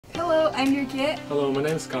I'm Yurki. Hello, my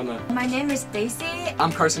name is Kana. My name is Daisy.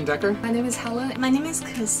 I'm Carson Decker. My name is Helen. My name is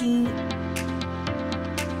Christine.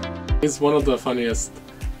 He's one of the funniest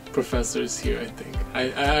professors here, I think.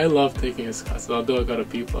 I love taking his class, although I got a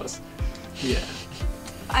B+. Yeah.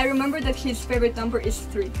 I remember that his favorite number is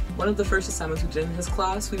 3. One of the first assignments we did in his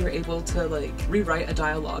class, we were able to rewrite a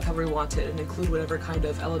dialogue however we wanted and include whatever kind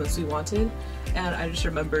of elements we wanted. And I just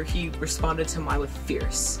remember he responded to mine with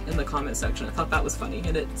fierce in the comment section. I thought that was funny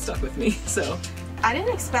and it stuck with me, so. I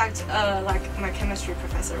didn't expect my chemistry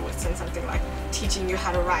professor would say something like teaching you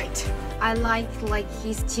how to write. I like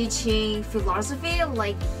his teaching philosophy.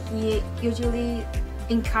 He usually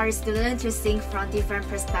encourage students to think from different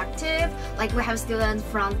perspectives. We have students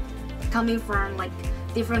coming from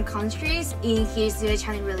different countries. In his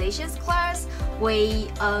US-China relations class, we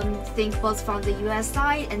think both from the US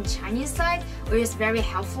side and Chinese side, which is very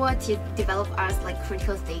helpful to develop us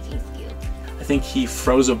critical thinking skill. I think he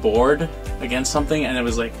froze a board against something, and it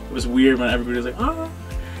was weird when everybody was like, oh,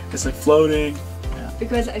 it's floating. Yeah.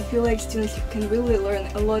 Because I feel like students can really learn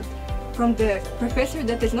a lot from the professor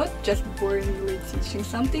that is not just boringly teaching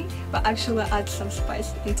something, but actually add some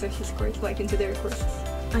spice into his course, into their courses.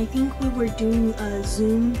 I think we were doing a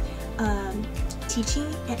Zoom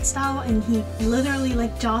teaching style, and he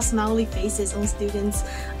literally draw smiley faces on students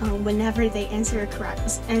whenever they answer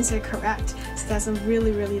correct. So that's a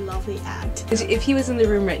really, really lovely act. If he was in the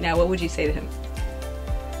room right now, what would you say to him?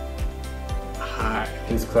 Hi.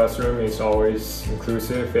 His classroom is always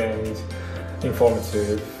inclusive and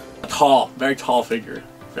informative. Tall, very tall figure,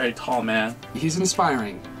 very tall man. He's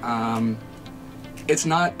inspiring. It's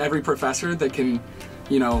not every professor that can,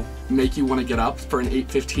 make you want to get up for an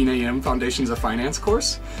 8:15 a.m. Foundations of Finance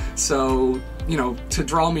course. So, to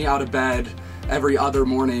draw me out of bed every other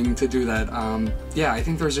morning to do that, yeah, I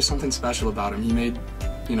think there's just something special about him. He made,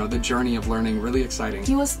 the journey of learning really exciting.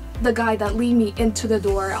 He was the guy that led me into the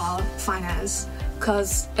door of finance,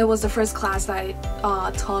 because it was the first class that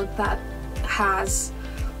I taught that has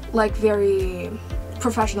very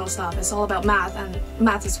professional stuff. It's all about math, and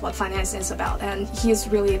math is what finance is about, and he is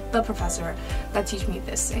really the professor that teach me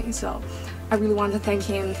this thing. So I really want to thank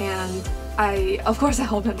him, and of course I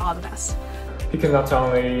hope him all the best. He can not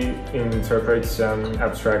only interpret some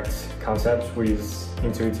abstract concepts with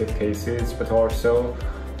intuitive cases, but also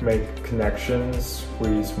make connections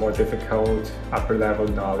with more difficult upper level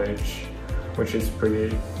knowledge, which is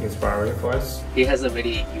pretty inspiring for us. He has a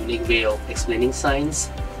very unique way of explaining science,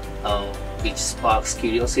 which sparks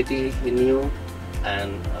curiosity in you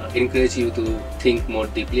and encourage you to think more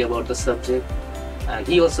deeply about the subject. And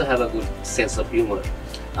he also have a good sense of humor,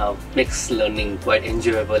 makes learning quite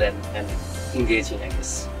enjoyable and engaging, I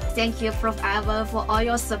guess. Thank you, Prof. Eva, for all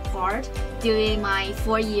your support during my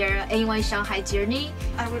 4-year A1 Shanghai journey.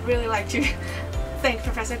 I would really like to thank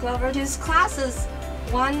Professor Glover. His class is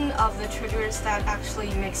one of the triggers that actually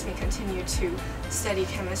makes me continue to study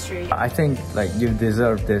chemistry. I think you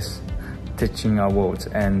deserve this teaching award,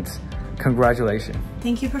 and congratulations.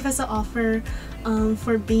 Thank you, Professor Offer,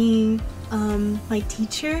 for being my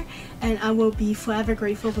teacher, and I will be forever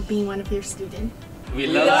grateful for being one of your students. We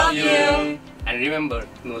love you! And remember,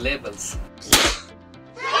 no labels.